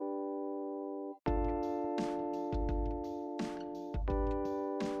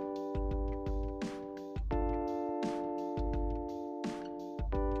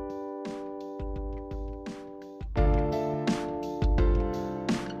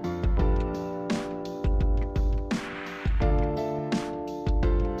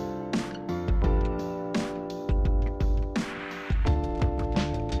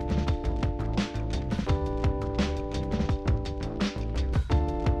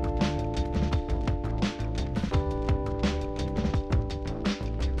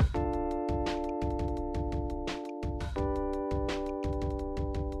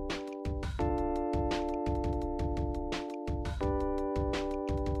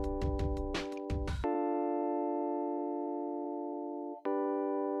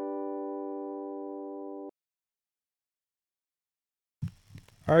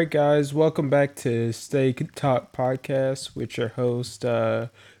All right, guys, welcome back to Steak Talk Podcast with your host,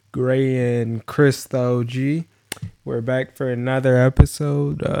 Gray and Chris the OG. We're back for another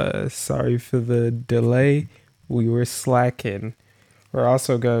episode. Sorry for the delay. We were slacking. We're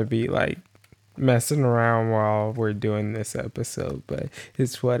also going to be messing around while we're doing this episode, but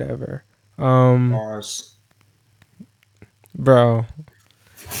it's whatever. Pause. Bro,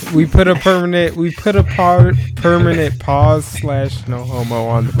 we put a permanent pause slash no homo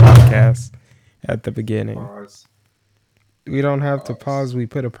on the podcast at the beginning. Pause. We don't have to Pause. pause. We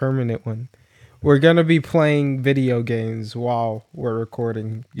put a permanent one. We're gonna be playing video games while we're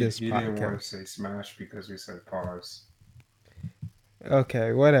recording You, this you didn't want podcast. to say smash because we said pause.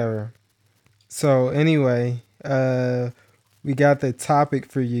 Okay, whatever. So anyway, we got the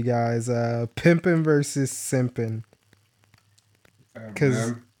topic for you guys. Pimpin versus Simpin.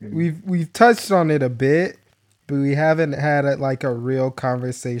 Cause Man. we've touched on it a bit, but we haven't had a real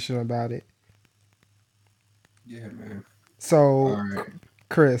conversation about it. Yeah, man. So, All right.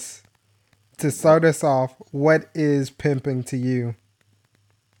 Chris, to start What? us off, what is pimping to you?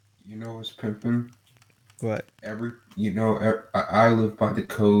 You know what's pimping? What? I live by the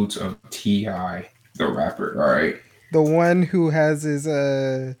codes of T.I., the rapper, all right? The one who has his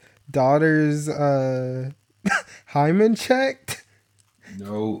daughter's hymen checked?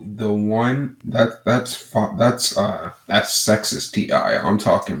 No, the one that's sexist T.I. I'm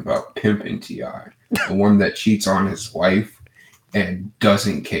talking about pimping T.I., the one that cheats on his wife and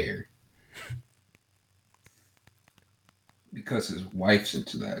doesn't care because his wife's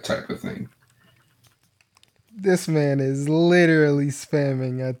into that type of thing. This man is literally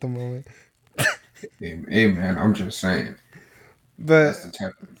spamming at the moment. Hey man, I'm just saying But that's the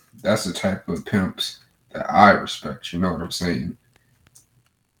type that's the type of pimps that I respect. You know what I'm saying?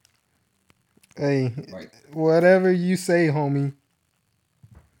 hey, Like, whatever you say, homie.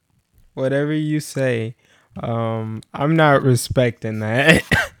 Whatever you say. I'm not respecting that.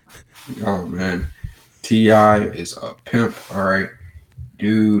 oh man, Ti is a pimp. All right,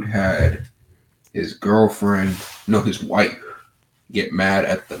 dude had his girlfriend, no, his wife, get mad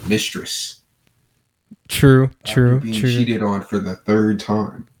at the mistress True, after true, being true. cheated on for the third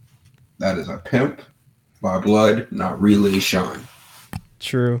time. That is a pimp by blood, not relation.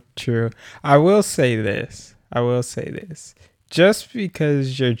 True, true. I will say this. I will say this. Just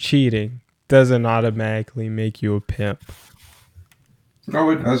because you're cheating doesn't automatically make you a pimp. No,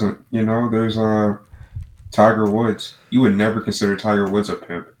 it doesn't. There's Tiger Woods. You would never consider Tiger Woods a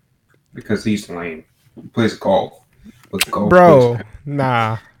pimp because he's lame. He plays golf. But golf plays Bro, pimp.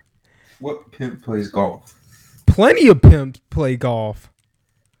 nah. What pimp plays golf? Plenty of pimps play golf.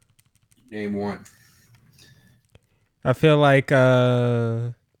 Name one. I feel like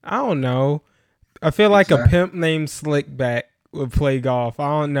I don't know. I feel like a Exactly. pimp named Slickback would play golf.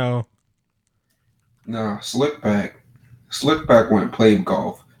 I don't know. Nah, Slickback. Slickback wouldn't play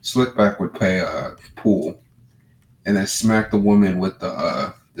golf. Slickback would play pool and then smack the woman with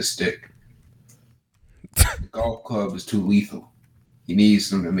the stick. The golf club is too lethal. He needs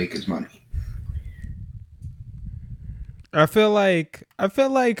them to make his money. I feel like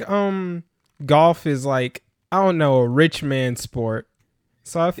golf is like, I don't know, a rich man sport.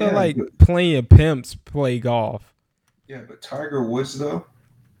 So I feel Yeah, like but plenty of pimps play golf. yeah, but Tiger Woods though,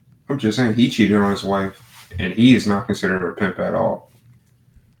 I'm just saying he cheated on his wife, and he is not considered a pimp at all.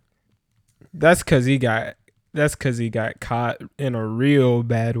 That's cause he got caught in a real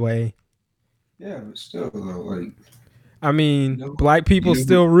bad way. Yeah, but still though, like I you mean, know, black you people know who?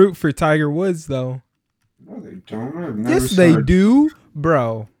 still root for Tiger Woods though. No, they don't. I've never Yes, they saw. do,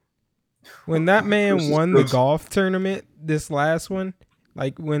 bro. When that man Chris is won the Chris. golf tournament, this last one,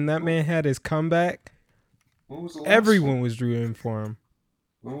 like when that man had his comeback, When was the last one? everyone was rooting for him.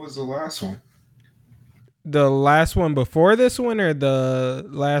 When was the last one? The last one before this one, or the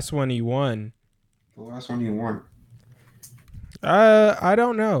last one he won? The last one you won. I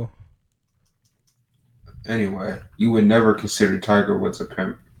don't know. Anyway, you would never consider Tiger Woods a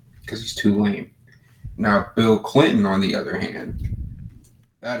pimp because he's too lame. Now, Bill Clinton, on the other hand,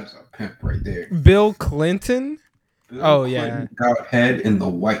 that is a pimp right there. Bill Clinton? Bill Oh yeah. Clinton got head in the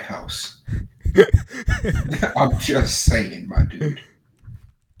White House. I'm just saying, my dude.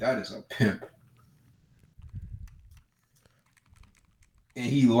 That is a pimp. And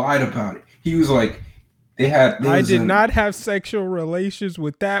he lied about it. He was like, there I was did an, not have sexual relations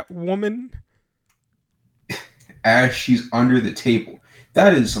with that woman. as she's under the table.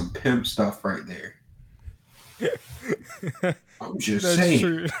 That is some pimp stuff right there. I'm just That's saying.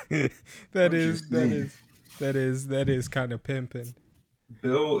 true. that I'm is just that saying. is that is kind of pimping.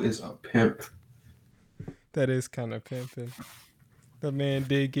 Bill is a pimp. That is kind of pimping. The man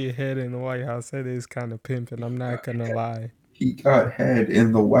did get head in the White House. That is kind of pimping. I'm not gonna lie. He got head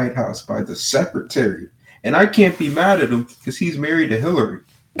in the White House by the secretary. And I can't be mad at him because he's married to Hillary.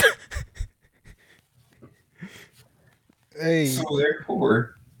 So Hey,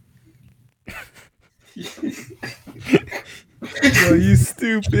 therefore, yo, you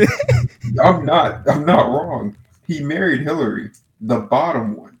stupid. I'm not wrong. He married Hillary, the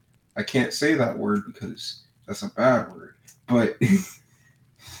bottom one. I can't say that word because that's a bad word. But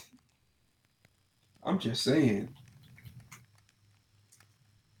I'm just saying,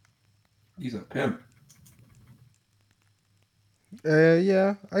 he's a pimp.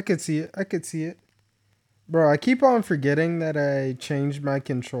 Yeah, I could see it. I could see it. Bro, I keep on forgetting that I changed my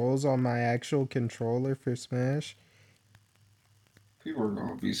controls on my actual controller for Smash. People are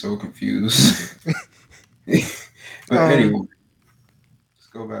gonna be so confused. But anyway, Um, let's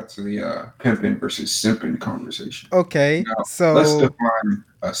go back to the pimping versus simping conversation. okay, Now, let's so, define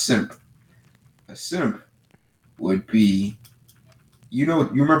a simp. A simp would be, you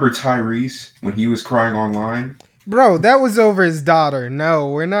remember Tyrese when he was crying online? bro, that was over his daughter. No,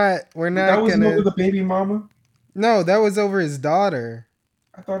 we're That not wasn't over gonna. the baby mama. No, that was over his daughter.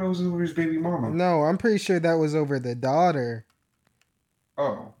 I thought it was over his baby mama. No, I'm pretty sure that was over the daughter.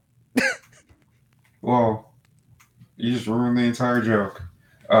 Oh, well, you just ruined the entire joke.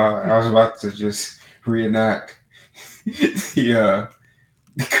 I was about to just reenact the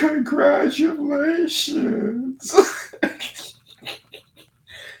congratulations.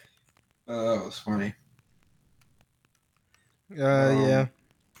 That was funny. Yeah.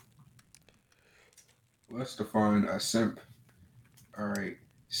 Um, let's define a simp. All right.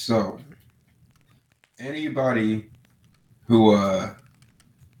 So anybody who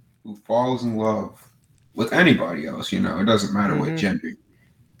who falls in love with anybody else, it doesn't matter what Mm-hmm. gender,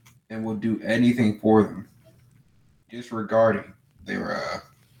 and will do anything for them, disregarding their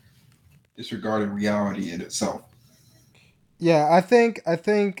disregarding reality in itself. Yeah, I think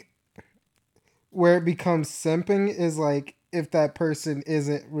where it becomes simping is like if that person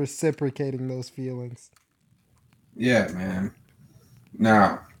isn't reciprocating those feelings. Yeah, man.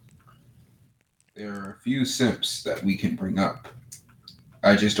 Now, there are a few simps that we can bring up.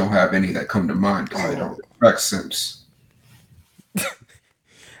 I just don't have any that come to mind because I don't Oh. respect simps.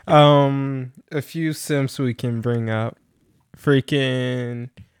 A few sims we can bring up. Freaking.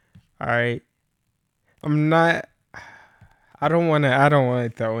 All right. I'm not. I don't want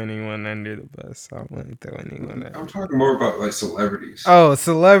to throw anyone under the bus. I don't want to throw anyone I'm under. talking more about like celebrities. Oh,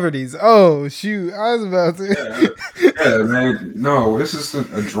 celebrities. Oh, shoot. I was about Yeah, to. yeah, man. No, this is a I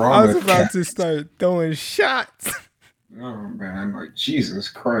was drama about cat. to start throwing shots. Oh man, like Jesus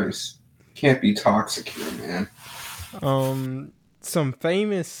Christ, can't be toxic here, man. Um, some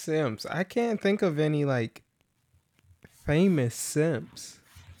famous Sims. I can't think of any like famous Sims.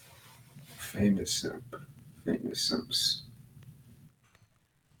 Famous simp, famous simps.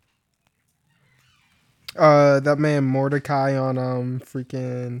 That man Mordecai on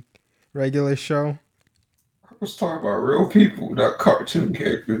freaking regular show. I was talking about real people, not cartoon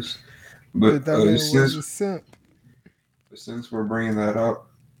characters. But But that man was a simp. since we're bringing that up,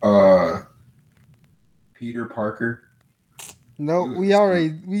 uh, Peter Parker, he No, was a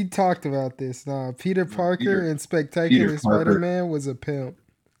simp. we talked about this. Nah, Peter No, Parker in Peter Spectacular Parker. Spider-Man was a pimp.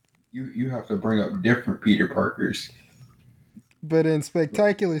 You have to bring up different Peter Parkers. But in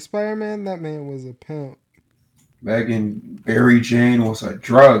Spectacular Spider-Man, that man was a pimp. Megan Barry Jane was a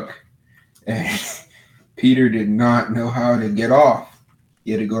drug, and Peter did not know how to get off.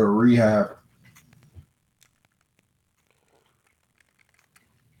 He had to go to rehab.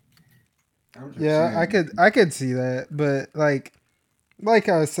 I'm just Yeah, saying. I could see that, but like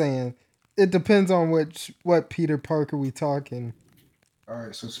I was saying, it depends on what Peter Parker we talking. All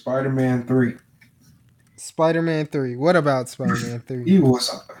right, so Spider-Man 3. Spider-Man 3. What about Spider-Man 3? He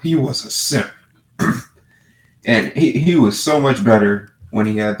was a simp, and he was so much better when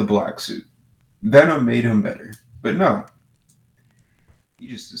he had the black suit. Venom made him better, but no, he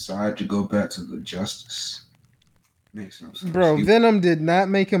just decided to go back to the Justice. Makes no sense. Bro, Venom did not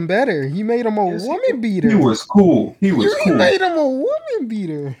make him better. He made him a Yes, woman he beater. was cool. He was You cool. made him a woman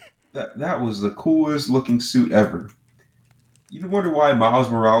beater. That was the coolest looking suit ever. You wonder why Miles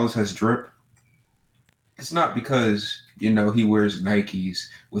Morales has drip? It's not because he wears Nikes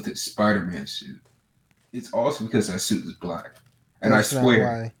with his Spider-Man suit. It's also because that suit is black. And I That's not swear,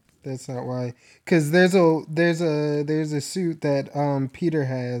 why. That's not why. Cause there's a suit that Peter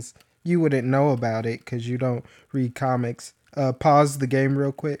has. You wouldn't know about it because you don't read comics. Pause the game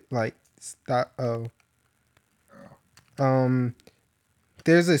real quick. Like stop. Oh. Um.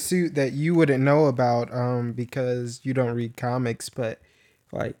 there's a suit that you wouldn't know about because you don't read comics, but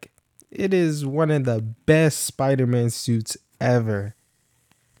like it is one of the best Spider-Man suits ever.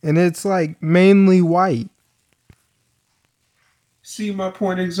 And it's like mainly white. See my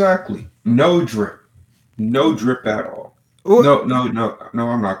point exactly. No drip. No drip at all. What? No,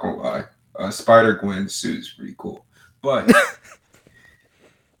 I'm not gonna lie. Spider Gwen's suit is pretty cool. But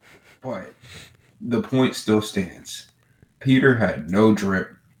the point still stands. Peter had no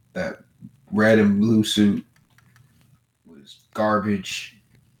drip. That red and blue suit was garbage,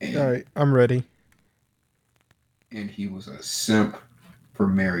 All and right, I'm ready. he was a simp for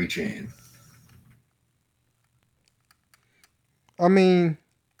Mary Jane. I mean,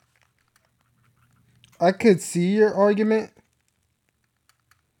 I could see your argument,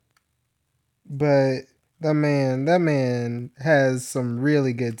 but that man has some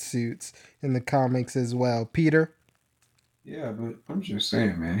really good suits in the comics as well. Peter, Yeah, but I'm just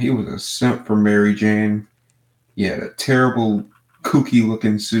saying, man, he was a simp for Mary Jane. He had a terrible, kooky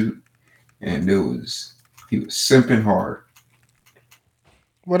looking suit, and he was simping hard.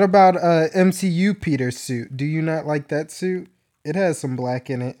 what about MCU Peter's suit? Do you not like that suit? It has some black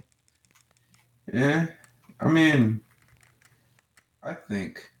in it. Yeah, I mean, I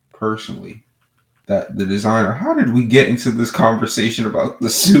think personally that the designer. How did we get into this conversation about the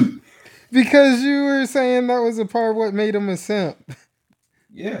suit? Because you were saying that was a part of what made him a simp.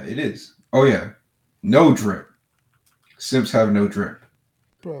 Yeah, it is. Oh yeah, no drip. Simps have no drip.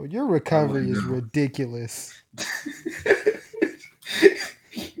 Bro, your I wouldn't recovery is know. ridiculous.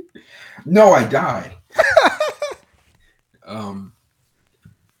 No, I died. Um,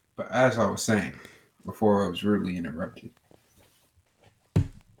 but as I was saying before, I was rudely interrupted.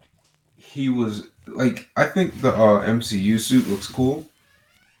 He was like, I think the MCU suit looks cool.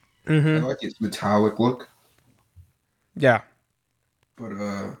 I Mm-hmm. like its metallic look, Yeah. but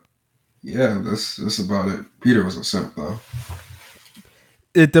yeah, that's about it. Peter was a simp though.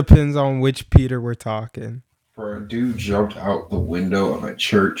 It depends on which Peter we're talking. For a dude jumped out the window of a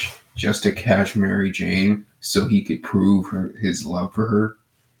church just to catch Mary Jane so he could prove his love for her.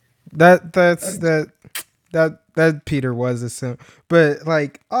 That That that's is, that Peter was a simp. But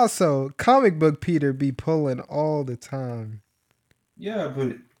like also comic book Peter be pulling all the time. yeah,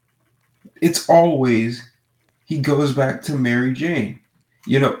 but it's always he goes back to Mary Jane.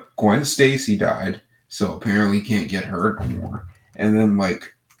 You know, Gwen Stacy died, so apparently he can't get her anymore. And then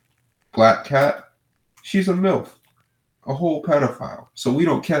like Black Cat, she's a MILF, a whole pedophile. So we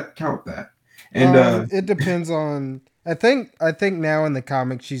don't count that. And It depends on I think now in the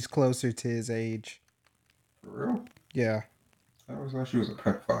comics she's closer to his age. for real, Yeah. I always thought she was a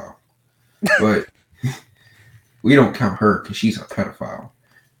pedophile. But we don't count her because she's a pedophile.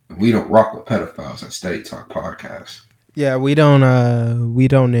 And we don't rock with pedophiles at Steady Talk Podcast. Yeah, we don't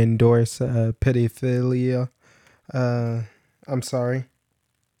endorse pedophilia. Uh I'm sorry.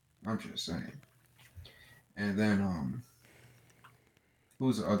 I'm just saying. And then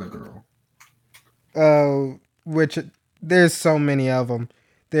who's the other girl? Which there's so many of them.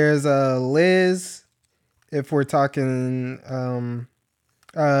 There's Liz if we're talking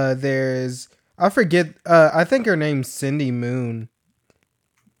there's I forget I think her name's Cindy Moon.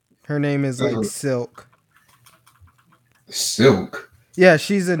 Her name is There's like a Silk. Silk. Yeah,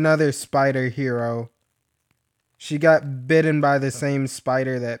 she's another spider hero. She got bitten by the same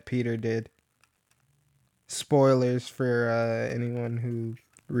spider that Peter did. Spoilers for anyone who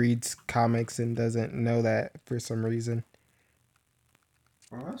reads comics and doesn't know that for some reason.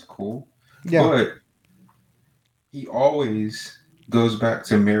 Well, that's cool. Yeah. But he always goes back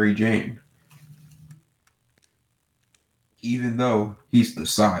to Mary Jane, even though he's the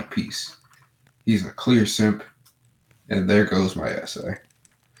side piece. He's a clear simp, and there goes my essay.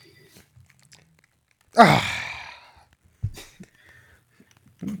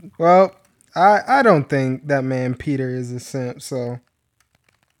 Well, I don't think that man Peter is a simp, so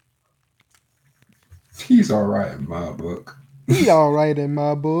He's all right in my book. he all right in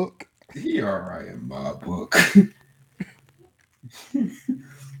my book. He all right in my book.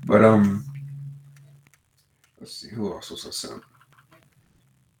 But let's see who else was a simp.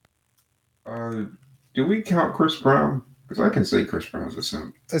 Uh, do we count Chris Brown? Because I can say Chris Brown's a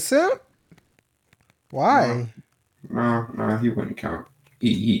simp. A simp? No, Why? no, he wouldn't count.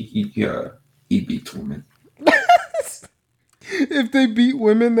 He beats women. If they beat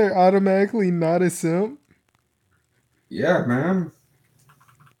women, they're automatically not a simp. Yeah, man.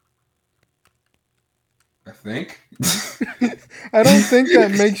 I think. I don't think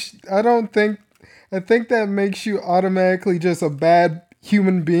that makes. I don't think. I think that makes you automatically just a bad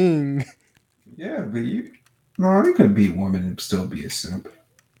human being. Yeah, but No, he could beat woman and still be a simp.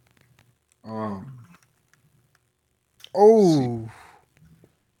 Let's see. Oh,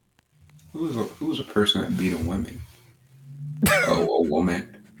 Who's a person that beat a woman? Oh, a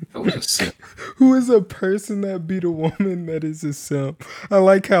woman. That was a simp. who is a person that beat a woman that is a simp? I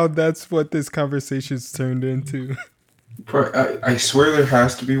like how that's what this conversation's turned into. I swear there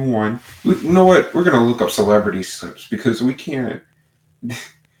has to be one. You know what? We're gonna look up celebrity simps because we can't.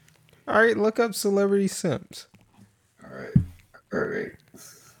 All right, look up celebrity simps. All right, all right.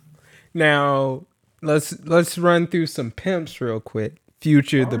 Now, let's run through some pimps real quick.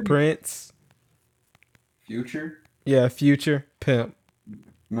 Future the Already Prince. Future? Yeah, Future pimp.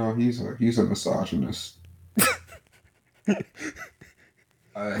 No, he's a misogynist.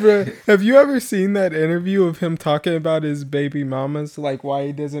 Uh, Bruh, have you ever seen that interview of him talking about his baby mamas? Like why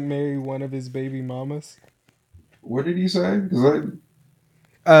he doesn't marry one of his baby mamas? what did he say? Because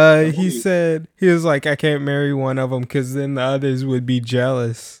I've He only said he was like, I can't marry one of them because then the others would be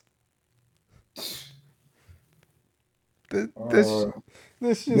jealous. That, that's uh,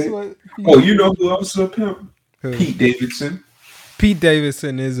 that's just they, what oh, Future you know is. who else is a pimp? Who? Pete Davidson. Pete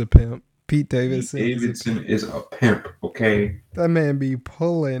Davidson is a pimp. Pete Pete Davidson is a Davidson pimp. is a pimp. Okay, That man be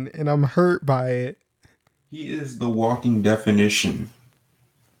pulling, and I'm hurt by it. he is the walking definition.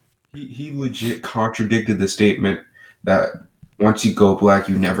 He legit contradicted the statement that once you go black,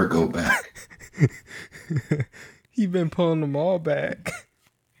 you never go back. He been pulling them all back.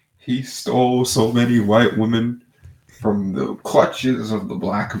 He stole so many white women from the clutches of the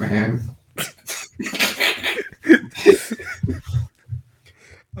black man.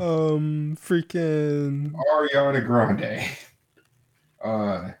 Freaking. Ariana Grande,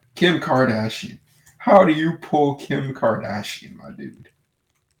 Kim Kardashian. How do you pull Kim Kardashian, my dude?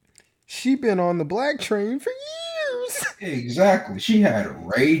 She been on the black train for years. Exactly. She had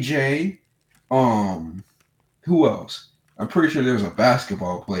Ray J. Um, who else? I'm pretty sure there was a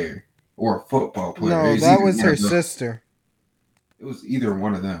basketball player or a football player. No, that was her sister. It was either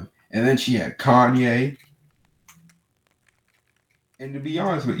one of them. And then she had Kanye. And to be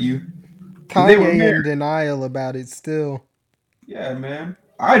honest with you, they were Kanye in married. denial about it still. Yeah, man.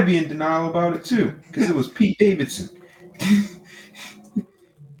 I'd be in denial about it too, because it was Pete Davidson.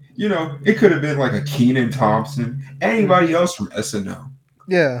 You know, it could have been like a Keenan Thompson, anybody else from SNL.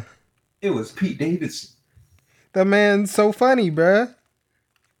 Yeah. It was Pete Davidson. The man's so funny, bruh.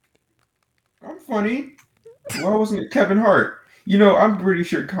 I'm funny. Why wasn't it Kevin Hart? You know, I'm pretty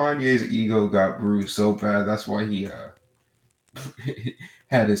sure Kanye's ego got bruised so bad. That's why he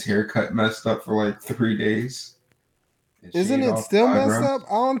had his haircut messed up for like 3 days and Isn't shaved it off still his messed eyebrows. up?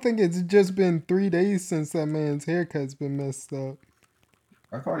 I don't think it's just been 3 days since that man's haircut's been messed up.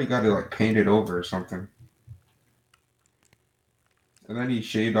 I thought he got it like painted over or something. And then he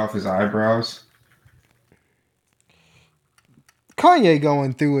shaved off his eyebrows. Kanye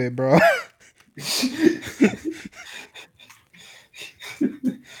going through it, bro.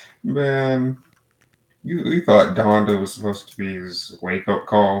 Man, you thought Donda was supposed to be his wake up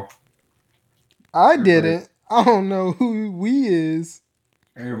call. I Everybody, didn't. I don't know who we is.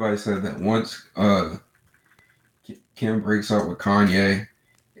 everybody said that once Kim breaks up with Kanye,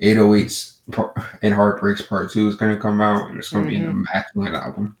 808s and Heartbreaks Part 2 is going to come out and it's going to be an Mm-hmm. immaculate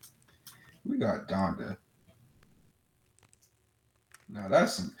album. We got Donda. Now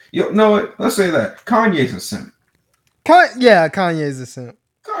that's you know what? Let's say that Kanye's a simp. Yeah, Kanye's a simp.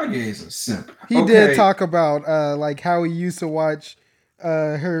 Kanye's a simp. He did Okay, talk about like how he used to watch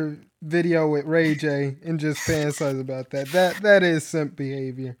her video with Ray J and just fantasize about that. That is simp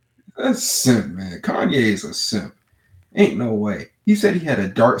behavior. that's simp, man. Kanye's a simp. Ain't no way. He said he had a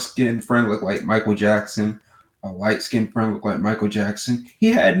dark skinned friend look like Michael Jackson, a light skinned friend look like Michael Jackson.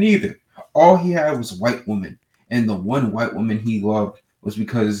 He had neither. All he had was white woman. And the one white woman he loved was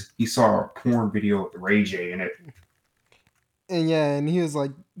because he saw a porn video with Ray J in it. And yeah, and he was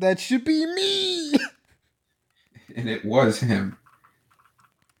like, that should be me. And it was him.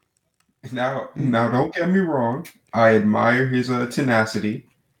 Now don't get me wrong. I admire his tenacity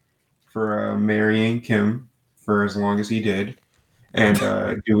for marrying Kim for as long as he did and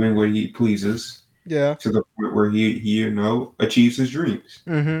doing what he pleases Yeah. to the point where he achieves his dreams.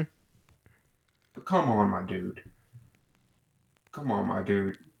 Mm-hmm. But come on, my dude. Come on, my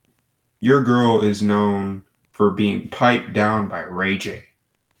dude. Your girl is known for being piped down by Ray J.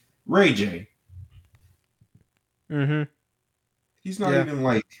 Ray J. Mm-hmm. He's not Yeah. even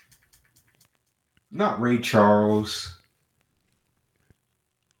like not Ray Charles.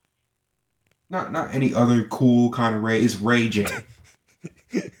 Not any other cool kind of Ray. It's Ray J.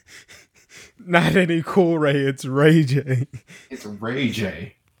 Not any cool, Ray. It's Ray J. It's Ray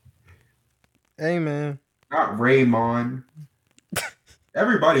J. Hey man. not Raymond.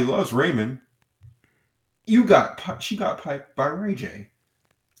 Everybody loves Raymond. She got piped by Ray J.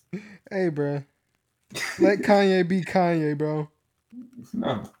 Hey, bro. Let Kanye be Kanye, bro.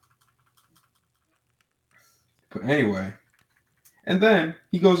 No, but anyway, and then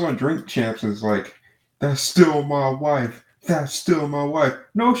he goes on Drink Champs and is like, "That's still my wife. That's still my wife."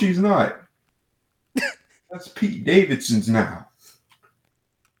 No, she's not. That's Pete Davidson's now.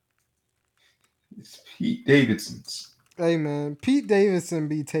 It's Pete Davidson's. Hey, man. Pete Davidson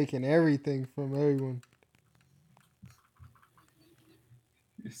be taking everything from everyone.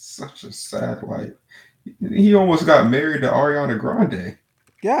 It's such a sad life. He almost got married to Ariana Grande.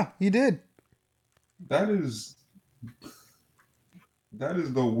 Yeah, he did. That is that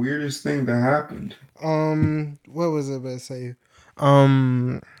is the weirdest thing that happened. What was I about to say?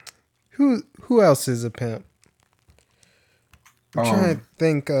 Um, who else is a pimp? I'm trying to Um,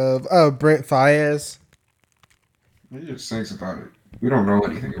 think of Brent Fayez. he just thinks about it. We don't know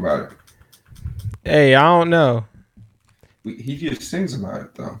anything about it. Hey, I don't know. He just sings about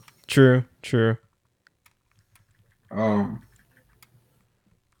it though. True, true. Um,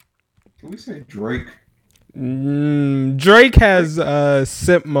 can we say Drake? Drake Drake, has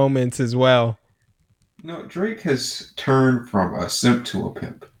simp moments as well. no, Drake has turned from a simp to a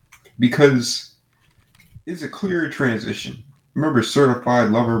pimp because it's a clear transition. Remember, Certified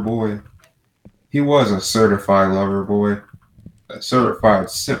Lover Boy? He was a certified lover boy, a certified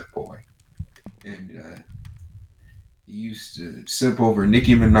simp boy, and he used to simp over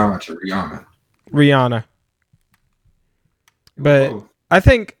Nicki Minaj or Rihanna. Rihanna. It was But both. I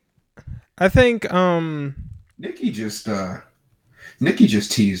think I think Nicki just Nicki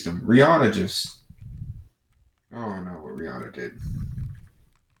just teased him. Rihanna just I don't know what Rihanna did.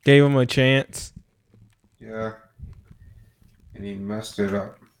 gave him a chance. Yeah, and he messed it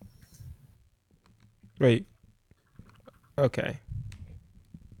up. Wait. Okay.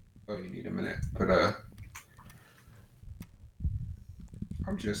 Oh, you need a minute, but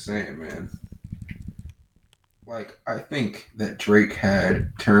I'm just saying, man. Like I think that Drake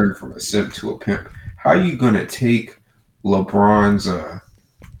had turned from a simp to a pimp. How you gonna take LeBron's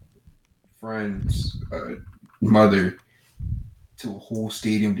friend's mother to a whole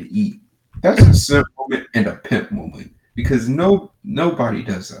stadium to eat? That's a simp moment and a pimp moment because nobody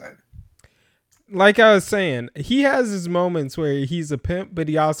does that. Like I was saying, he has his moments where he's a pimp, but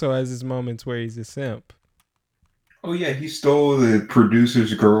he also has his moments where he's a simp. Oh yeah, he stole the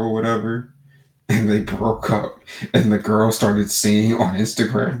producer's girl, or whatever, and they broke up, and the girl started singing on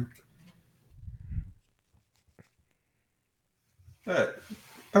Instagram. That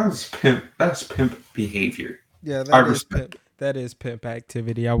that's pimp. That's pimp behavior. Yeah, I that is respect pimp. it. That is pimp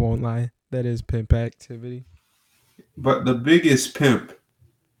activity. I won't lie. That is pimp activity. But the biggest pimp,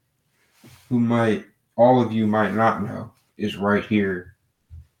 who might all of you might not know, is right here,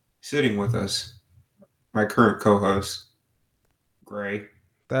 sitting with us. My current co-host, Gray.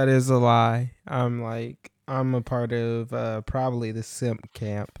 That is a lie. I'm a part of probably the simp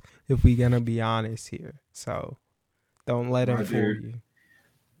camp if we gonna be honest here. So don't let him My fool dude. you.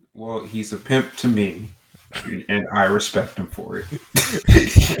 Well, he's a pimp to me, and I respect him for it.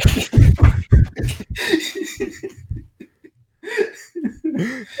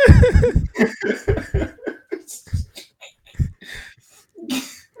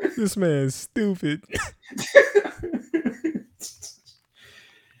 This man's stupid.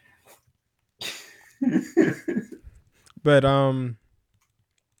 But all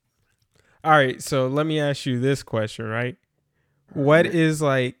right, so let me ask you this question, right? What Alright. is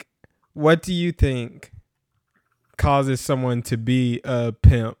like what do you think causes someone to be a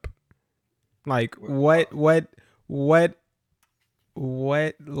pimp? Like what what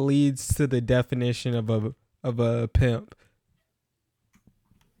leads to the definition of a pimp?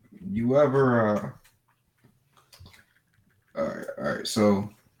 You ever all right, so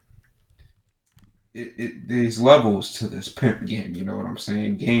there's levels to this pimp game, you know what I'm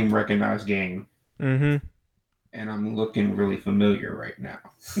saying? Game recognized game. Mhm. And I'm looking really familiar right now.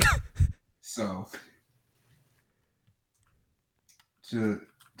 So to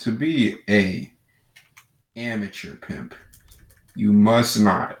to be a amateur pimp, you must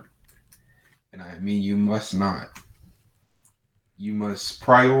not, and I mean you must not, you must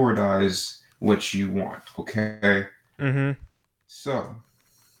prioritize what you want, okay? Mhm. So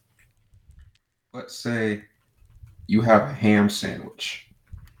let's say you have a ham sandwich,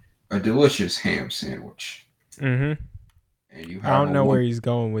 a delicious ham sandwich, Mhm. and you I have don't a know one. where he's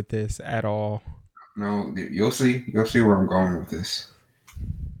going with this at all. No, you'll see where I'm going with this.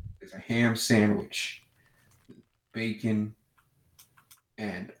 It's a ham sandwich, bacon,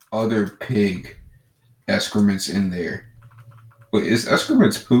 and other pig excrements in there. Wait, is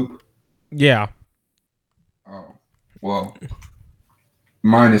excrements poop? Yeah. Oh, well,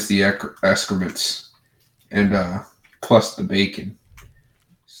 minus the excrements and plus the bacon.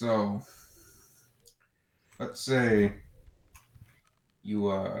 So let's say you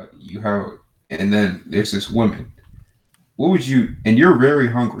have, and then there's this woman. What would you? And you're very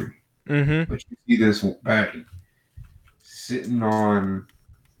hungry, Mm-hmm. but you see this baddie sitting on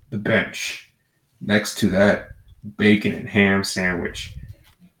the bench next to that bacon and ham sandwich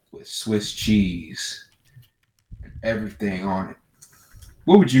with Swiss cheese and everything on it.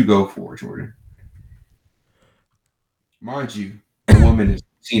 What would you go for, Jordan? Mind you, the woman is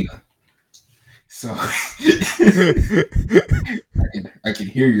Tina, so I can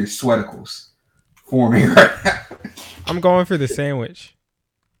hear your sweaticles forming right now. I'm going for the sandwich.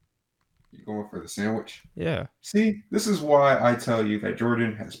 You're going for the sandwich. Yeah. See, this is why I tell you that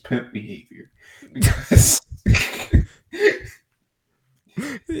Jordan has pimp behavior because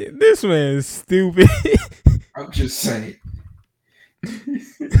This man is stupid. I'm just saying.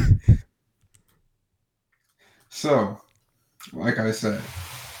 So, like I said,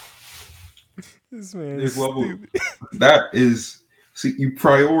 This man is there's level. stupid. That is, see, you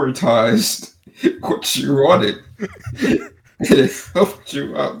prioritized what you wanted, and it helped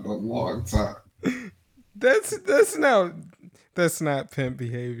you out a long time. That's not pimp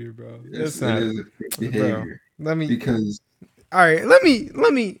behavior, bro. Yes, That's it not, is bro. behavior Let me. because All right. Let me.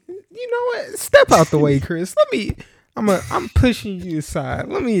 You know what? Step out the way, Chris. Let me. I'm pushing you aside.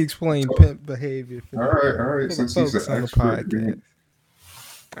 Let me explain pimp behavior all right, all right. for the Since he's an folks on the expert, podcast.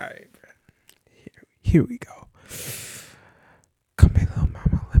 All right, bro. Here we go. Come here, little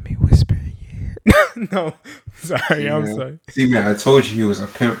mama. Let me whisper in your ear. No, sorry. I'm sorry. See, man, I told you he was a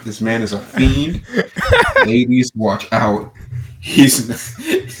pimp. This man is a fiend. Ladies, watch out. He's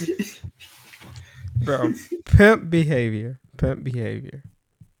Bro, pimp behavior. Pimp behavior.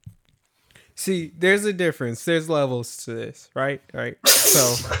 See, there's a difference. There's levels to this, right? Right.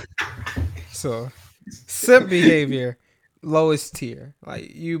 So simp behavior, lowest tier.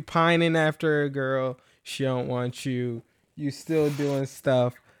 Like you pining after a girl, she don't want you. You still doing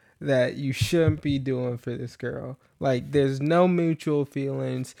stuff that you shouldn't be doing for this girl. Like there's no mutual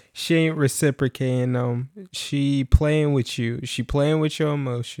feelings. She ain't reciprocating them. She playing with you. She playing with your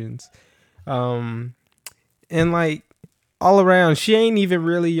emotions. Um, and like all around, she ain't even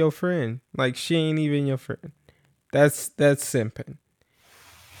really your friend. Like she ain't even your friend. That's simping.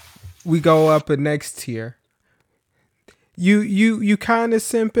 We go up a next tier. You kind of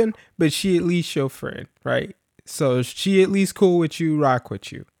simping, but she at least your friend, right? So she at least cool with you, rock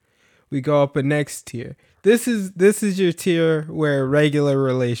with you. We go up a next tier. This is your tier where regular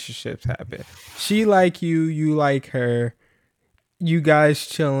relationships happen. She like you, you like her. You guys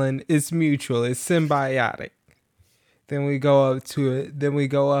chilling. It's mutual. It's symbiotic. Then we go up to it. Then we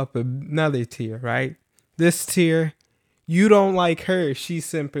go up another tier, right? This tier, you don't like her. She's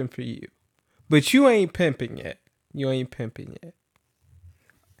simping for you, but you ain't pimping yet. You ain't pimping yet.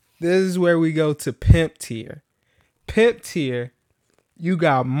 This is where we go to pimp tier. Pimp tier, you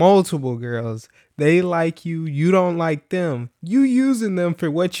got multiple girls. They like you. You don't like them. You using them for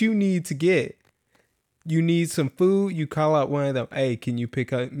what you need to get. You need some food. You call out one of them. Hey, can you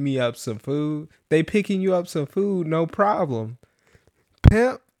me up some food? They picking you up some food. No problem.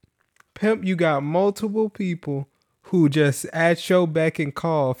 Pimp, pimp. You got multiple people who just at your beck and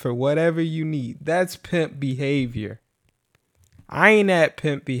call for whatever you need. That's pimp behavior. I ain't at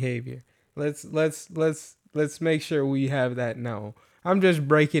pimp behavior. Let's make sure we have that known. I'm just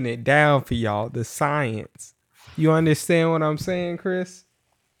breaking it down for y'all, the science. You understand what I'm saying, Chris?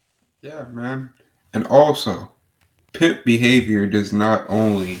 yeah, man. And also, pimp behavior does not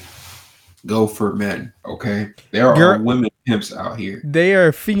only go for men. Okay, there are Girl, women pimps out here. there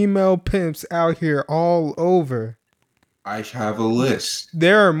are female pimps out here all over. I have a list.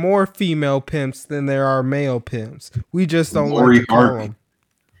 There are more female pimps than there are male pimps. We just don't like to Lori call Harvey. them.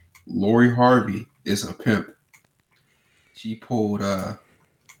 Lori Harvey is a pimp. She pulled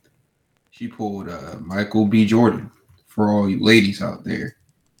Michael B. Jordan for all you ladies out there.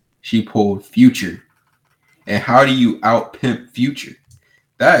 She pulled Future. And how do you out pimp Future?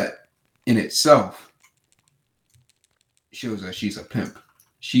 That in itself shows that she's a pimp.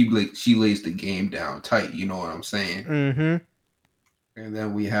 She lays the game down tight. You know what I'm saying? Mm-hmm. And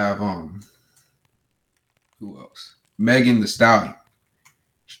then we have who else? Megan the Stallion,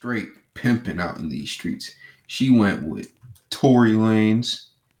 straight pimping out in these streets. She went with Tory Lanez,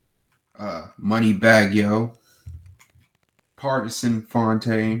 Money Bag Yo, Partisan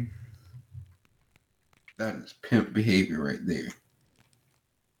Fontaine. That is pimp behavior right there.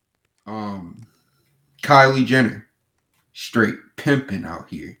 Um, Kylie Jenner, straight pimping out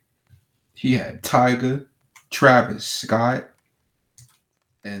here. He had Tyga, Travis Scott,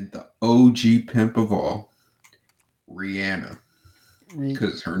 and the OG pimp of all, Rihanna, Re-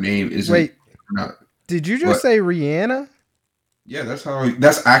 because her name isn't Wait, not did you just what. say Rihanna? Yeah,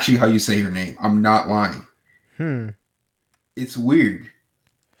 that's actually how you say her name. I'm not lying. Hmm. It's weird.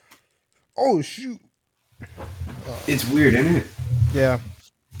 Oh shoot. It's weird, isn't it? Yeah.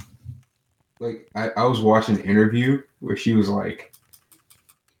 Like I was watching an interview where she was like,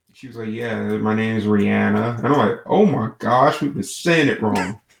 yeah, my name is Rihanna. And I'm like, oh my gosh, we've been saying it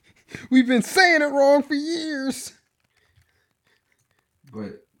wrong. We've been saying it wrong for years.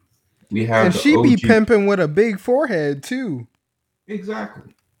 But we And have the she be OG. pimping with a big forehead too.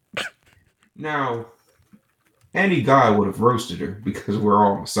 Exactly. Now, any guy would have roasted her because we're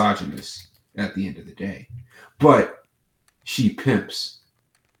all misogynists at the end of the day. But she pimps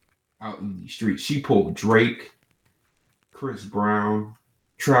out in the streets. She pulled Drake, Chris Brown,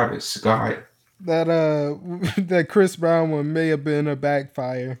 Travis Scott. That that Chris Brown one may have been a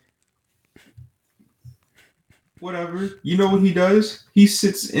backfire. Whatever. You know what he does? He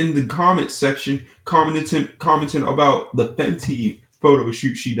sits in the comment section commenting about the Fenty photo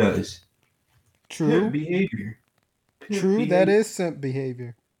shoot she does. Pimp True. behavior. Pimp True, that behavior. is simp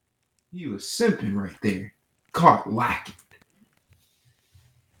behavior. He was simping right there. Caught lacking.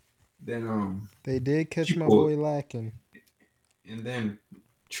 Then They did catch she my pulled boy lacking. and then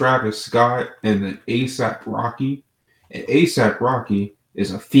Travis Scott and then ASAP Rocky. And ASAP Rocky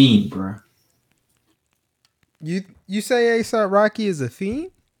is a fiend, bro. You say ASAP Rocky is a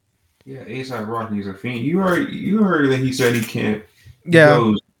fiend? Yeah, ASAP Rocky is a fiend. You heard that he said he Yeah,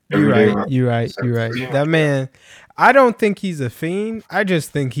 goes you're every day right. around You're right. You're right. That man, I don't think he's a fiend. I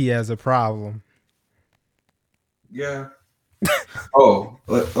just think he has a problem. Yeah. Oh,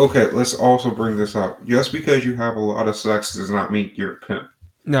 okay. Let's also bring this up. Just because you have a lot of sex does not make you a pimp.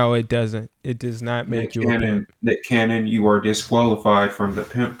 No, it doesn't. It does not make you a pimp. Nick Cannon, you are disqualified from the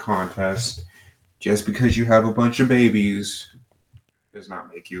pimp contest. Just because you have a bunch of babies does not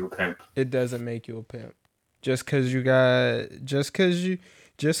make you a pimp. It doesn't make you a pimp. Just cause you got just cause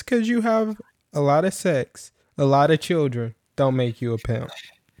you have a lot of sex, a lot of children, don't make you a pimp.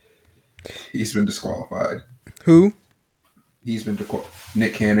 He's been disqualified. Who? He's been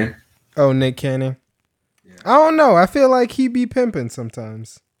Nick Cannon. Oh, Nick Cannon. Yeah. I don't know. I feel like he be pimping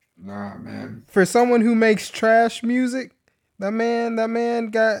sometimes. Nah, man. For someone who makes trash music, that man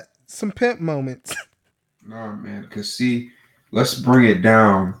got some pimp moments. Nah, man. Cause see, let's bring it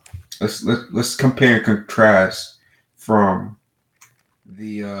down. Let's compare and contrast from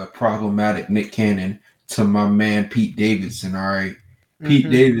the problematic Nick Cannon to my man Pete Davidson. All right, Pete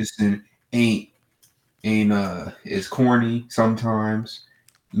Davidson ain't is corny sometimes,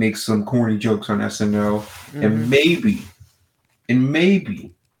 makes some corny jokes on SNL, and maybe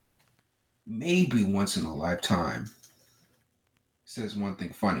once in a lifetime says one thing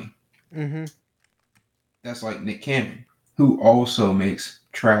funny. Mm-hmm. That's like Nick Cannon, who also makes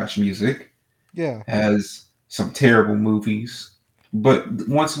trash music. Yeah. Has some terrible movies, but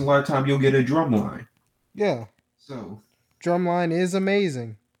once in a lifetime you'll get a drum line. Yeah. So Drumline is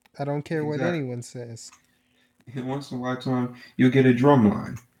amazing. I don't care what exactly. anyone says. And once in a lifetime you'll get a drum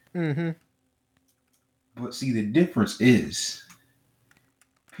line. Mm-hmm. But see, the difference is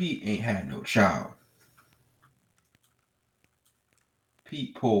Pete ain't had no child.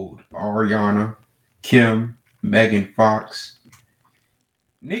 Pete pulled Ariana, Kim, Megan Fox.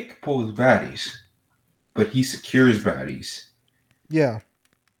 Nick pulls baddies, but he secures baddies. Yeah.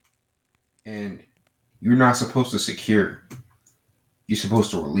 And you're not supposed to secure. You're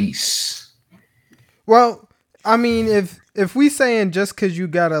supposed to release. Well, I mean, if we saying just because you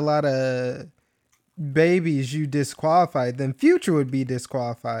got a lot of babies you disqualified, then Future would be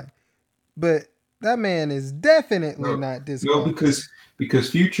disqualified. But that man is definitely not No, disqualified. because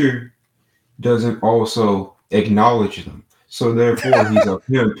Future doesn't also acknowledge them. So therefore, he's a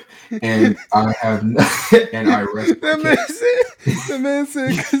pimp, and I have and I rest my case. The man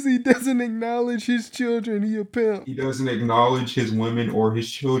said because he doesn't acknowledge his children, he a pimp. He doesn't acknowledge his women or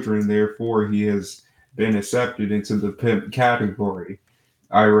his children. Therefore, he has been accepted into the pimp category.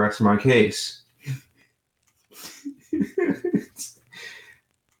 I rest my case.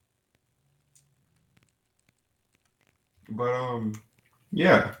 But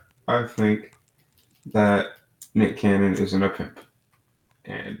yeah, I think that Nick Cannon isn't a pimp,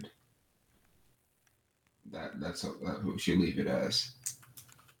 and that's what we should leave it as.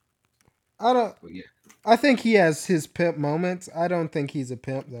 I don't. But yeah, I think he has his pimp moments. I don't think he's a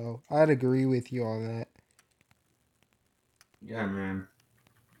pimp though. I'd agree with you on that. yeah, man.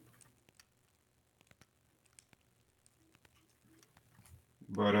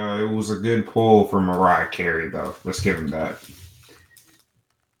 But it was a good pull for Mariah Carey, though. Let's give him that.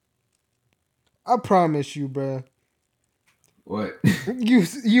 I promise you, bruh. What?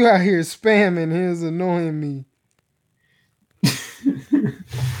 You out here spamming. Here's annoying me.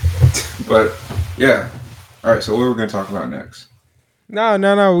 But yeah. All right. So what are we gonna talk about next?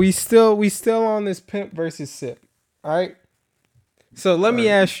 No. We still on this pimp versus sip. All right. So let All me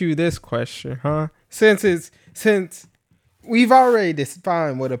right. ask you this question, huh? Since we've already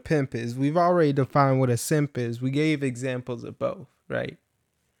defined what a pimp is, we've already defined what a simp is. We gave examples of both, right?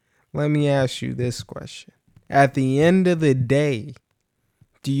 Let me ask you this question. At the end of the day,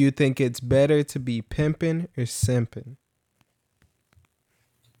 do you think it's better to be pimping or simping?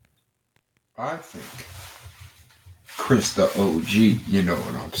 I think Chris the OG. You know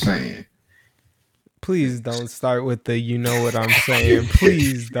what I'm saying? Please don't start with the you know what I'm saying.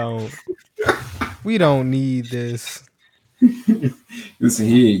 Please don't. We don't need this. Listen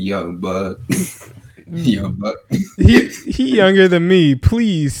here, young bud. Young bud. He younger than me.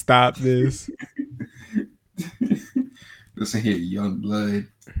 Please stop this. Listen here, young blood.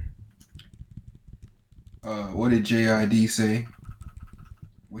 What did JID say?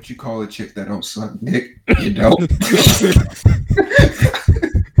 What you call a chick that don't suck dick? You don't.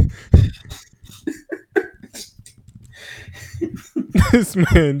 This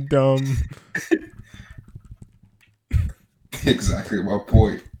man dumb. Exactly my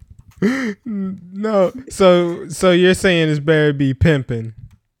point. No. So you're saying it's better to be pimping.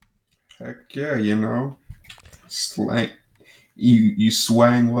 Heck yeah, you know. Slang. You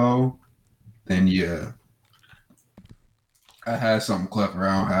swang low, then yeah. I had something clever.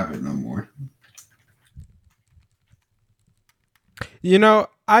 I don't have it no more. You know,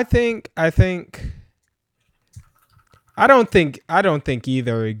 I don't think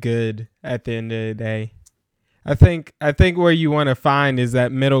either are good at the end of the day. I think where you want to find is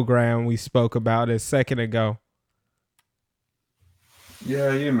that middle ground we spoke about a second ago.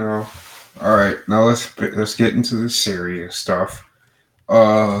 Yeah, you know. All right, now let's get into the serious stuff.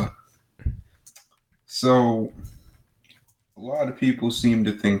 Uh, so a lot of people seem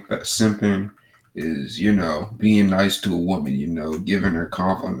to think that simping is, being nice to a woman, giving her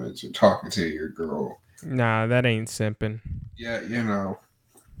compliments or talking to your girl. Nah, that ain't simping. Yeah,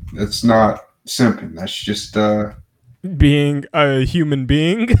 that's not simping. That's just Being a human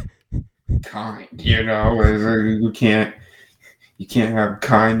being. kind. You can't have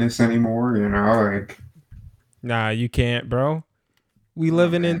kindness anymore. Like Nah, you can't, bro. We no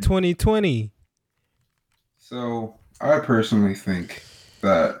living in man. 2020. So I personally think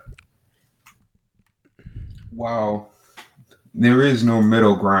that while there is no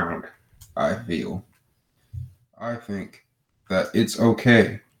middle ground, I think that it's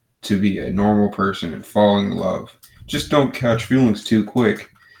okay to be a normal person and fall in love. Just don't catch feelings too quick,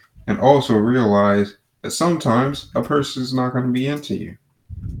 and also realize that sometimes a person is not going to be into you,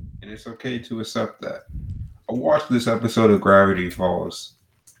 and it's okay to accept that. I watched this episode of Gravity Falls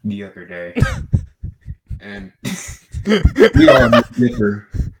the other day, and we all knew Dipper.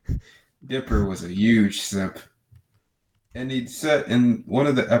 Dipper was a huge simp, and he'd said in one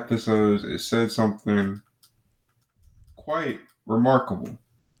of the episodes, it said something quite remarkable.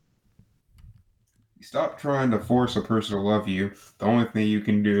 Stop trying to force a person to love you. The only thing you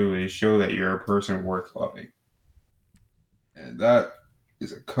can do is show that you're a person worth loving. And that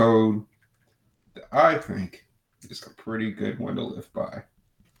is a code that I think is a pretty good one to live by.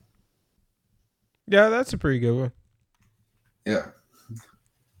 Yeah, that's a pretty good one. Yeah.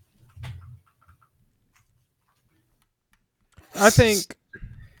 I think,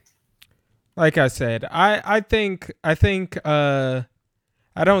 like I said, I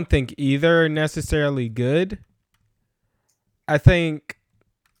don't think either are necessarily good. I think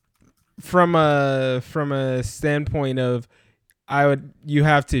from a standpoint of you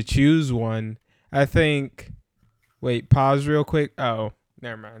have to choose one. I think wait, pause real quick. Oh,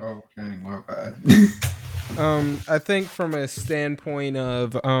 never mind. Oh, dang, my bad. I think from a standpoint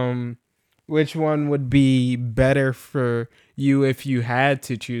of which one would be better for you if you had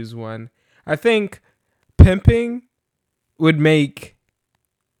to choose one. I think pimping would make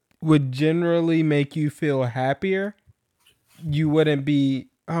would generally make you feel happier. You wouldn't be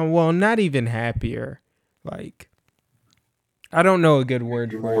well, not even happier. Like I don't know a good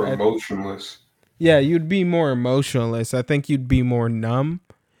word You're for it. more emotionless. Yeah, you'd be more emotionless. I think you'd be more numb.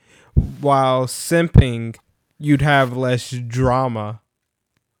 While simping, you'd have less drama.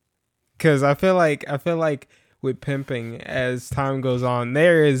 Cause I feel like with pimping, as time goes on,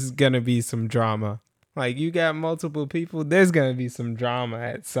 there is gonna be some drama. Like you got multiple people, there's gonna be some drama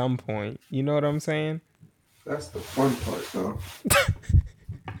at some point. You know what I'm saying? That's the fun part, though.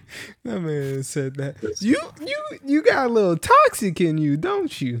 That man said that. This- You got a little toxic in you,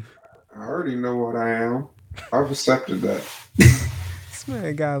 don't you? I already know what I am. I've accepted that. This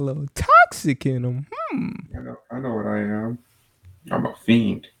man got a little toxic in him. I know what I am. I'm a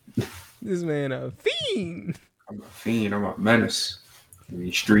fiend. This man a fiend. I'm a fiend. I'm a menace in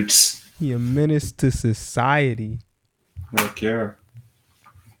these streets. He a menace to society. Heck yeah.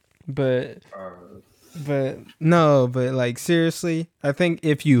 But Uh, no, but like seriously, I think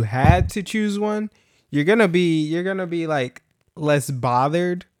if you had to choose one, you're gonna be like less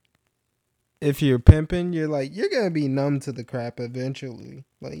bothered. If you're pimping, you're gonna be numb to the crap eventually.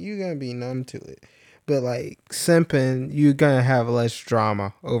 Like you're gonna be numb to it. But like simping, you're gonna have less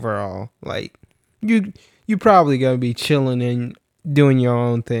drama overall. Like you you probably gonna be chilling and doing your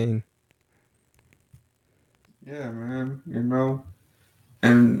own thing. yeah, man.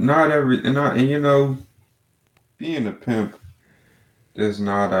 And being a pimp is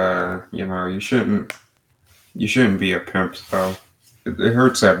not you shouldn't be a pimp though. It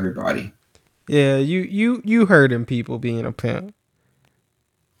hurts everybody. Yeah, you hurting people being a pimp.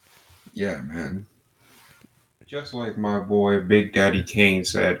 Yeah, man. Just like my boy Big Daddy Kane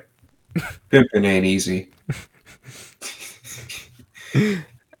said, pimping ain't easy.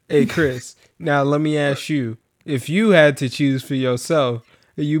 Hey Chris, now let me ask you: if you had to choose for yourself,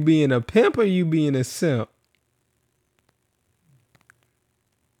 are you being a pimp or you being a simp?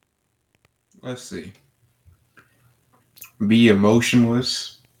 Let's see. Be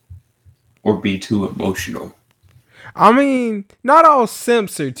emotionless or be too emotional. I mean, not all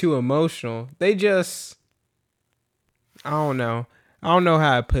simps are too emotional. They just, I don't know. I don't know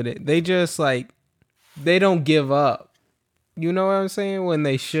how to put it. They just like they don't give up. You know what I'm saying? When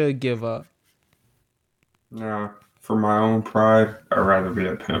they should give up. Nah, for my own pride, I'd rather be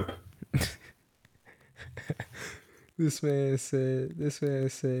a pimp. This man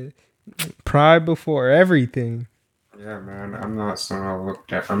said, pride before everything. Yeah, man. I'm not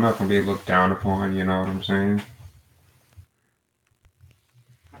gonna be looked down upon. You know what I'm saying?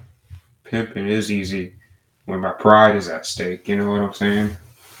 Pimping is easy when my pride is at stake. You know what I'm saying?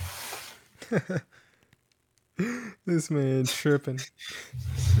 This man tripping.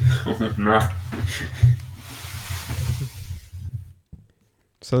 Nah,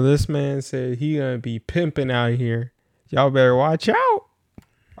 So this man said he gonna be pimping out here. Y'all better watch out.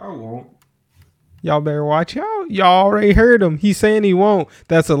 I won't. Y'all better watch out. Y'all already heard him. He's saying he won't.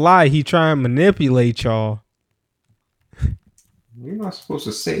 That's a lie. He trying to manipulate y'all. You're not supposed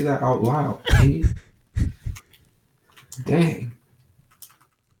to say that out loud. Dang.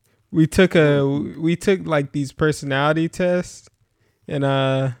 We took like these personality tests,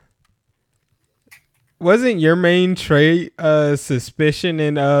 and wasn't your main trait suspicion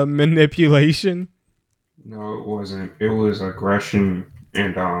and manipulation? No, it wasn't. It was aggression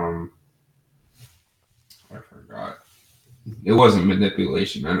and I forgot. It wasn't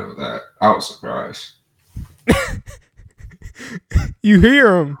manipulation. I know that. I was surprised. You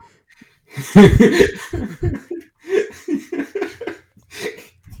hear him.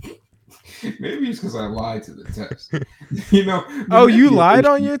 Maybe it's because I lied to the test. You know, Oh, you lied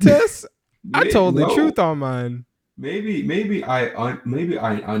on manipulation. your test? I told the No, truth on mine. maybe I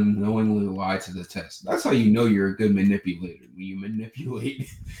unknowingly lied to the test. That's how you know you're a good manipulator when you manipulate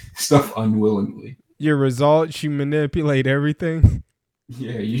stuff unwillingly. Your results, you manipulate everything.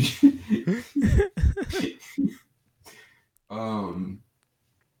 Yeah, you. Let's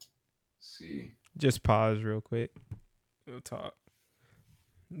see. Just pause real quick. We'll talk.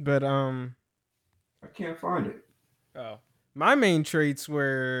 But I can't find it. oh, my main traits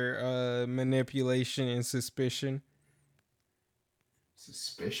were manipulation and suspicion.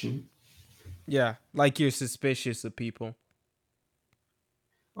 Suspicion. Yeah, like you're suspicious of people.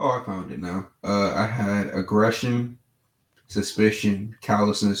 Oh, I found it now. I had aggression, suspicion,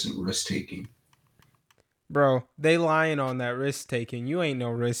 callousness, and risk taking. Bro, they lying on that risk taking. You ain't no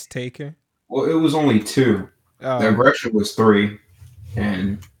risk taker. Well, it was only two. The Oh, aggression was three,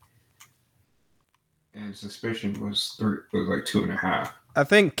 and suspicion was three. It was like 2.5. I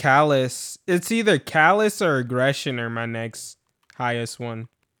think callous. It's either callous or aggression or my next highest one.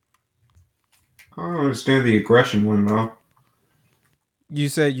 I don't understand the aggression one though. You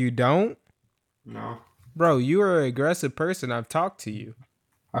said you don't? No, Bro, you are an aggressive person. I've talked to you.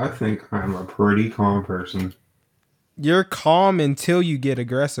 I think I'm a pretty calm person. You're calm until you get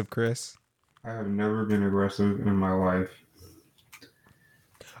aggressive, Chris. I have never been aggressive in my life.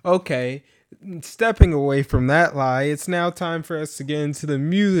 Okay, stepping away from that lie, it's now time for us to get into the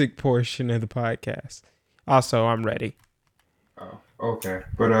music portion of the podcast. Also, I'm ready. Oh, okay.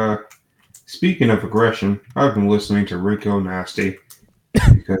 But speaking of aggression, I've been listening to Rico Nasty.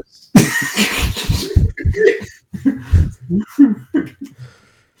 because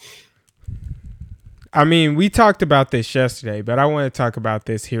I mean, we talked about this yesterday, but I want to talk about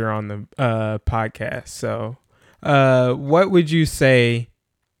this here on the podcast. So, what would you say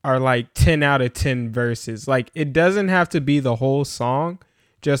are like 10 out of 10 verses? Like, it doesn't have to be the whole song,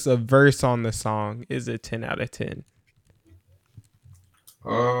 just a verse on the song is a 10 out of 10.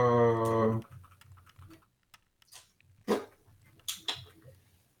 uh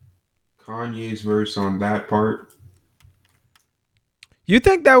Kanye's verse on that part, You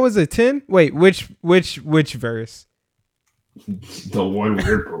think that was a 10? Wait, which verse? the one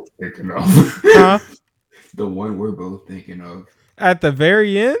we're both thinking of, Huh? the one we're both thinking of. At the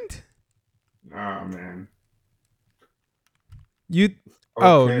very end? Nah, man. You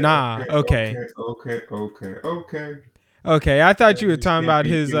Oh, Okay, nah. okay, Okay. okay, okay, okay, okay. Okay, I thought you were Beggars talking can't about be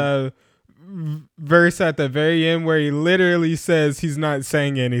his choosers. verse at the very end where he literally says he's not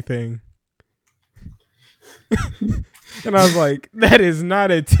saying anything. And I was like, that is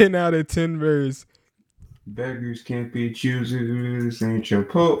not a 10 out of 10 verse. Beggars can't be choosers. Ain't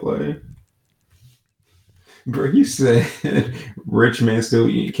Chipotle. Bro, you said rich man still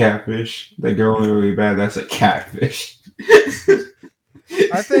eat catfish. That girl ain't really bad. That's a catfish.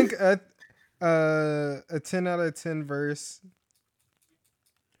 I think a 10 out of 10 verse.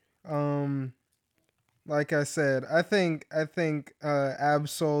 Um like I said, I think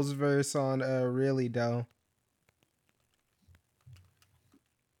Absol's verse on Really Though.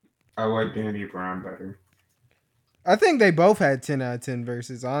 I like Danny Brown better. I think they both had 10 out of 10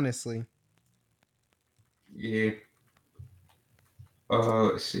 verses, honestly. Yeah.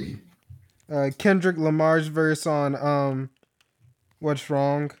 Let's see. Kendrick Lamar's verse on What's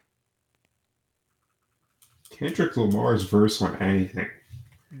Wrong? Kendrick Lamar's verse on anything.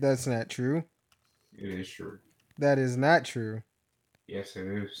 That's not true. It is true. That is not true. Yes, it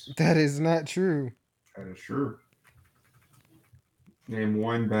is. That is not true. That is true. Name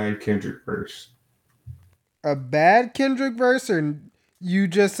one bad Kendrick verse. A bad Kendrick verse, or you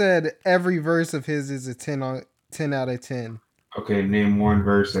just said every verse of his is a 10 out of 10? Okay, name one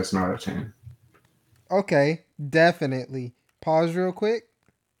verse that's not a 10. Okay, definitely. Pause real quick.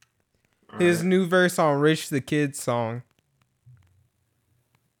 His Alright. new verse on Rich the Kid song.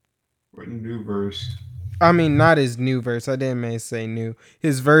 What new verse? I mean, not his new verse. I didn't mean to say new.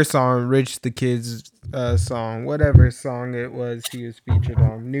 His verse on Rich the Kid's song. Whatever song it was he was featured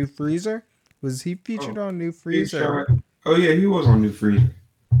on. New Freezer? Was he featured Oh, on New Big Freezer? Shot. Oh, yeah, he was on New Free.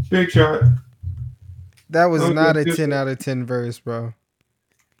 Big Shot. That was Oh, yeah, not a just 10 out of 10 verse, bro.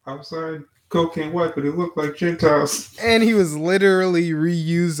 outside cocaine white, but it looked like Gentiles. And he was literally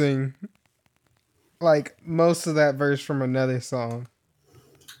reusing like most of that verse from another song.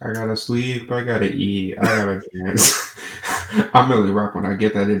 I gotta sleep, I gotta eat, I gotta dance. I'm really rock when I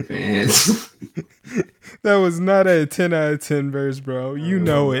get that advance. That was not a 10 out of 10 verse, bro. You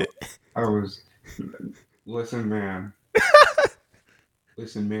know it. I was, listen, man.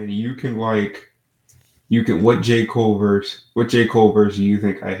 Listen, man, what J. Cole verse do you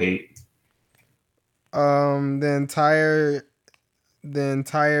think I hate? Um the entire the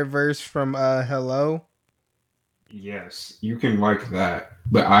entire verse from Hello. Yes, you can like that,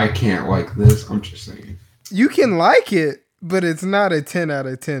 but I can't like this. I'm just saying. You can like it, but it's not a 10 out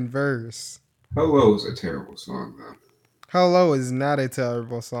of 10 verse. Hello is a terrible song, though. Hello is not a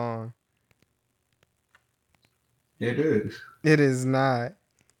terrible song. It is. It is not.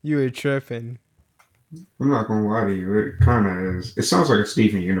 You were tripping. I'm not gonna lie to you. It kind of is. It sounds like a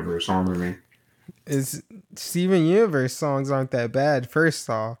Steven Universe song to me. It's Steven Universe songs aren't that bad, first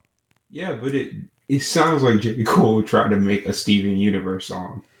off. Yeah, but it sounds like J. Cole tried to make a Steven Universe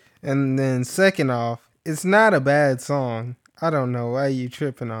song. And then second off, it's not a bad song. I don't know why you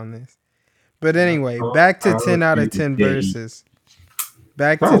tripping on this. But anyway, back to I 10 out of refuse 10 to date. verses.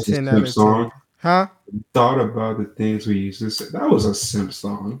 Back That to was a 10 out simp of 10. song. Huh? Thought about the things we used to say. That was a simp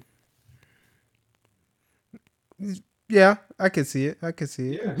song. Yeah, I could see it. I could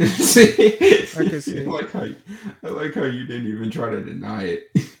see it. Yeah. I could see it. I like how you didn't even try to deny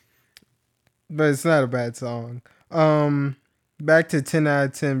it. But it's not a bad song. Back to 10 out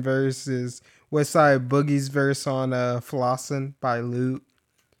of 10 verses. Westside Boogie's verse on Flossin' by Luke,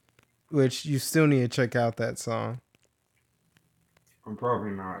 which you still need to check out that song. I'm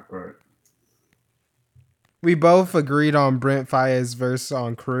probably not, but We both agreed on Brent Faiyaz's verse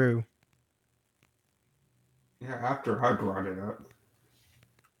on Crew. yeah, after I brought it up.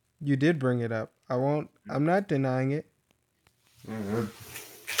 You did bring it up. I'm not denying it. Yeah,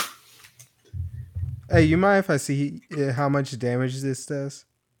 Hey, you mind if I see how much damage this does?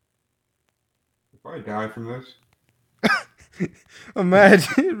 if I die from this,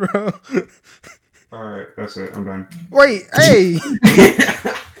 Imagine, bro. All right, that's it. I'm done. Wait, hey,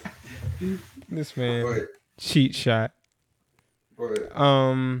 this man but cheat shot. but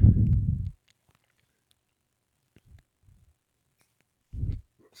Um,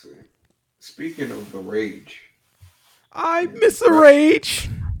 let's see. Speaking of the rage, I and miss the depression. rage.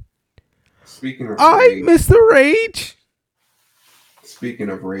 Speaking of I rage. miss the rage. Speaking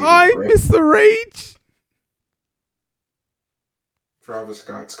of rage and I depression. miss the rage. Travis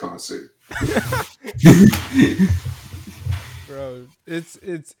Scott's concert. Bro,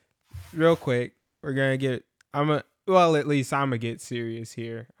 it's real quick. We're gonna get. Well, at least I'm gonna get serious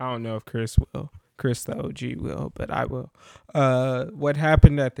here. I don't know if Chris will. Chris the OG will, but I will. What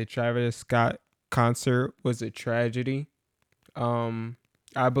happened at the Travis Scott concert was a tragedy. Um,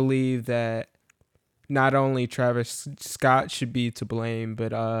 I believe that not only Travis Scott should be to blame,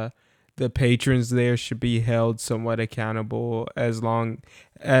 but the patrons there should be held somewhat accountable as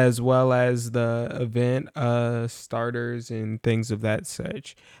well as the event starters and things of that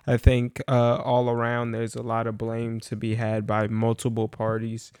such. I think all around there's a lot of blame to be had by multiple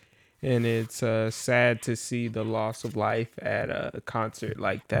parties, and it's sad to see the loss of life at a concert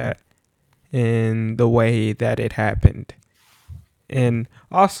like that and the way that it happened. And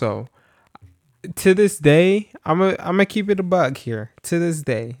also, to this day, I'm gonna keep it a bug here. To this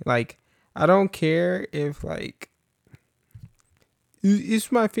day, like I don't care if like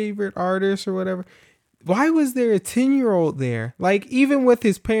it's my favorite artist or whatever. Why was there a 10-year-old there? Like even with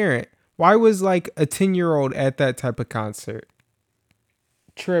his parent, why was like a 10-year-old at that type of concert?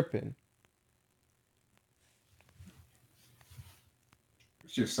 Tripping.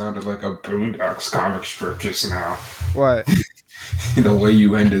 It just sounded like a Boondocks comic strip just now. What? The way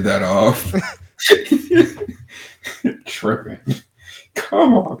you ended that off. Tripping.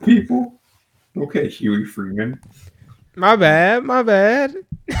 Come on, people. Okay, Huey Freeman. My bad. My bad.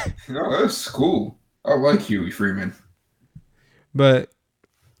 No, that's cool. I like Huey Freeman. But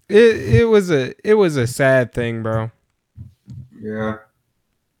it was a sad thing, bro. Yeah.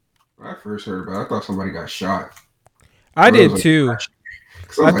 When I first heard about it, I thought somebody got shot. I But it was did like, too.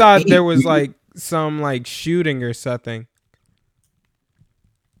 cause I I was like, thought there 8 was people. like some like shooting or something.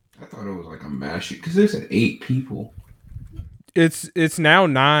 I thought it was like a mass shoot. Because they said 8 people. It's now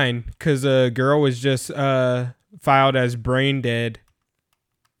 9 because a girl was just filed as brain dead.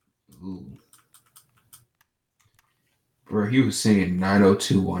 Ooh. Bro, he was singing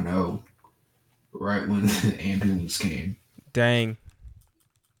 90210 right when the ambulance came. Dang.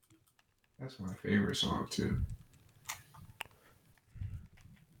 That's my favorite song, too.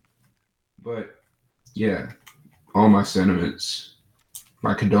 But yeah, all my sentiments,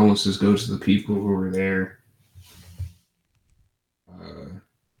 my condolences go to the people who were there. Uh,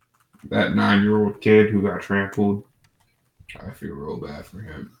 that 9-year old kid who got trampled, I feel real bad for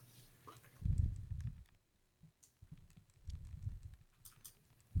him.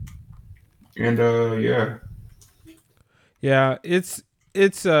 And yeah, Yeah, it's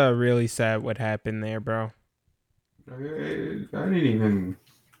really sad what happened there, bro. I didn't even.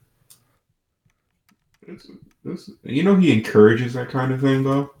 It's, you know, he encourages that kind of thing,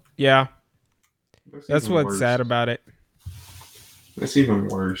 though. Yeah, That's that's even what's worse. sad about it. That's even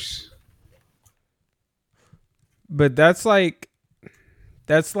worse. But that's like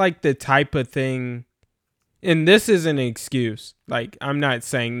the type of thing, and this isn't an excuse. Like I'm not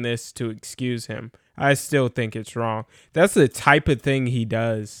saying this to excuse him. I still think it's wrong. That's the type of thing he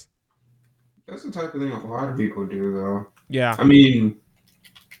does. That's the type of thing a lot of people do, though. Yeah. I mean,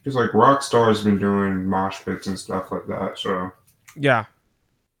 it's like Rockstar's been doing mosh pits and stuff like that. So, Yeah.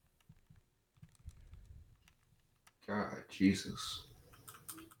 God, Jesus.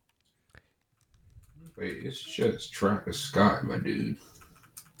 Wait, it's just Travis Scott, my dude.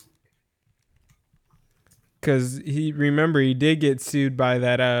 Cause he did get sued by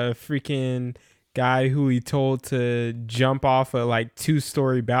that freaking guy who he told to jump off a like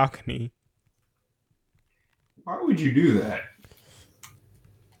 2-story balcony. Why would you do that?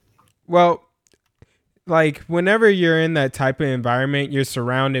 Well, like whenever you're in that type of environment, you're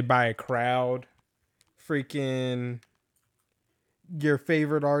surrounded by a crowd. Freaking your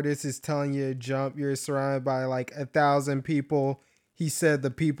favorite artist is telling you to jump. You're surrounded by like 1,000 people. He said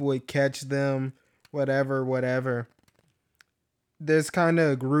the people would catch them, whatever, whatever. There's kind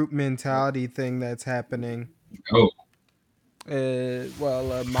of a group mentality thing that's happening. Oh,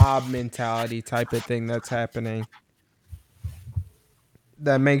 Well, a mob mentality type of thing that's happening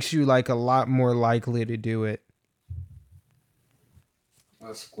that makes you like a lot more likely to do it.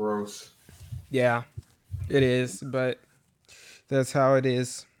 that's gross. Yeah, it is, but that's how it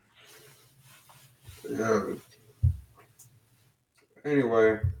is. Yeah,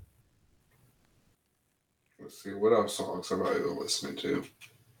 Anyway, let's see what else songs have I been listening to.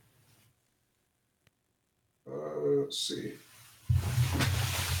 Let's see.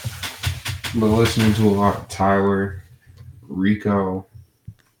 I've been listening to a lot of Tyler, Rico.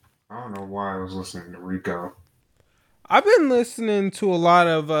 I don't know why I was listening to Rico. I've been listening to a lot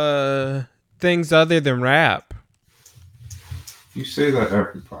of things other than rap. You say that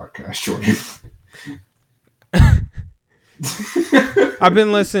every podcast, Jordan. I've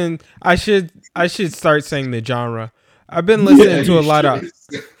been listening. I should start saying the genre. I've been Yeah, listening to you a lot should. of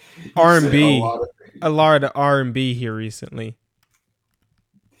You R and say a B, lot of a lot of R&B here recently.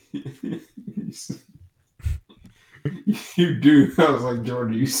 things. You do. I was like,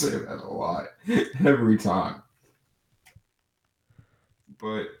 Jordan, you say that a lot every time.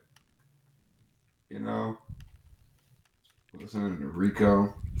 But, you know, listening to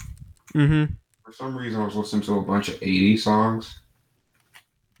Rico. Mm-hmm. For some reason, I was listening to a bunch of 80s songs,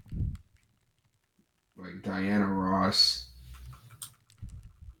 like Diana Ross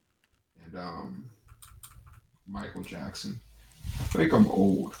and Michael Jackson. I think I'm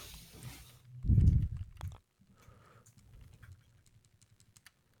old.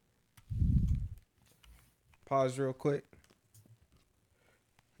 Pause real quick.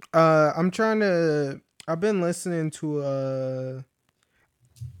 I'm trying to. I've been listening to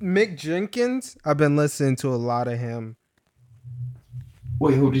Mick Jenkins. I've been listening to a lot of him.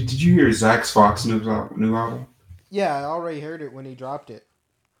 Wait, did you hear Zach Fox new album? Yeah, I already heard it when he dropped it.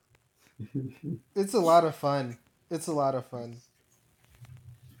 It's a lot of fun. It's a lot of fun.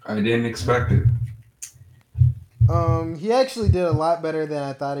 I didn't expect it. He actually did a lot better than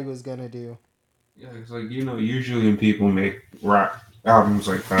I thought he was gonna do. Yeah, it's like, usually when people make rap albums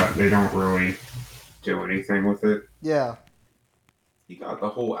like that, they don't really do anything with it. Yeah. He got the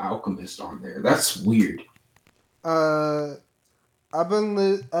whole Alchemist on there. That's weird. Uh,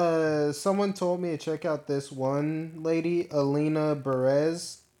 someone told me to check out this one lady, Alina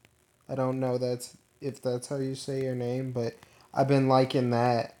Perez. I don't know if that's how you say your name, but I've been liking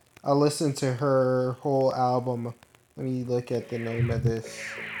that. I listened to her whole album. Let me look at the name of this.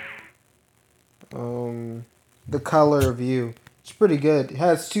 Um, The Color of You. It's pretty good. It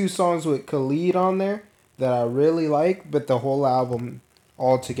has two songs with Khalid on there that I really like, but the whole album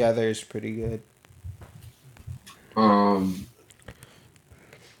altogether is pretty good. Um,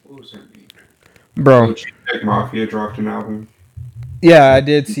 what was her name? Bro. Oh, Tech Mafia dropped an album. Yeah, I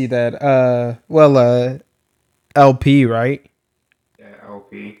did see that. LP, right? Yeah,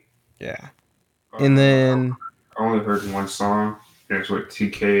 LP. Yeah. And I then only heard one song. It's with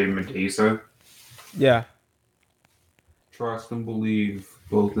TK and Medusa. yeah. Trust and Believe.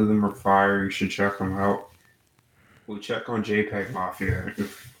 Both of them are fire. You should check them out. We'll check on JPEG Mafia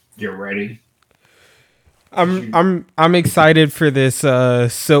if you're ready. I'm excited for this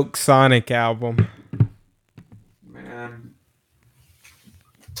Silk Sonic album. Man,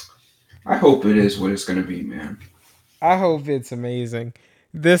 I hope it is what it's gonna be, man. I hope it's amazing.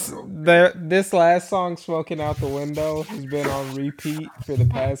 I hope. This last song, Smoking Out the Window, has been on repeat for the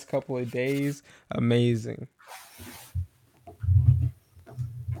past couple of days. Amazing.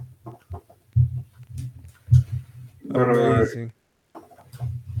 But Amazing.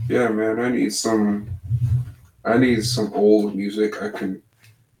 yeah, man, I need some old music I can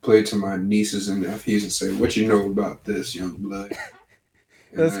play to my nieces and nephews and say, "What you know about this, young blood?"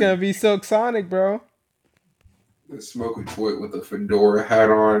 And That's gonna be Silk Sonic, bro. then smoke a joint with a fedora hat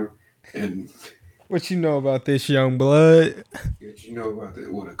on, and What you know about this, young blood? what you know about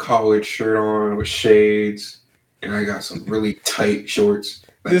that with a collared shirt on with shades, and I got some really tight shorts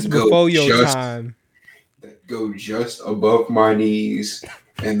This before your time. that go just above my knees,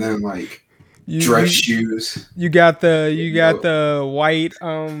 and then like You dress you shoes. you got the You you got know, the white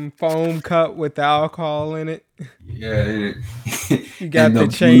foam cup with the alcohol in it. yeah, You and got the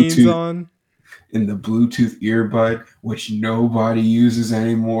the chains Bluetooth on. and the Bluetooth earbud, which nobody uses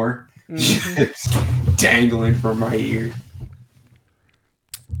anymore, Mm-hmm. just dangling from my ear.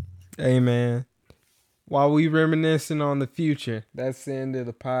 Hey man, while we reminiscing on the future, that's the end of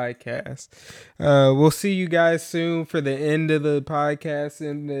the podcast. We'll see you guys soon for the end of the podcast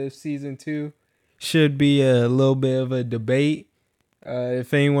in the season 2. Should be a little bit of a debate.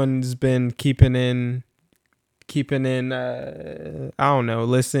 If anyone's been keeping in I don't know,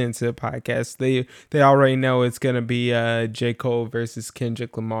 listening to the podcast, they already know it's gonna be J. Cole versus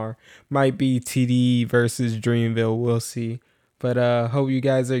Kendrick Lamar. Might be TD versus Dreamville, we'll see. But hope you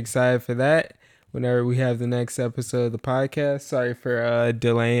guys are excited for that whenever we have the next episode of the podcast. Sorry for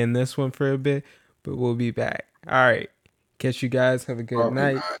delaying this one for a bit, but we'll be back. All right, catch you guys, have a good Probably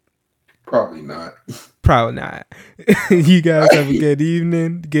night. not. Probably not. Probably not. You guys have a good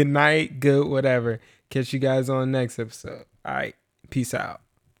evening, good night, good whatever. Catch you guys on the next episode. All right. Peace out.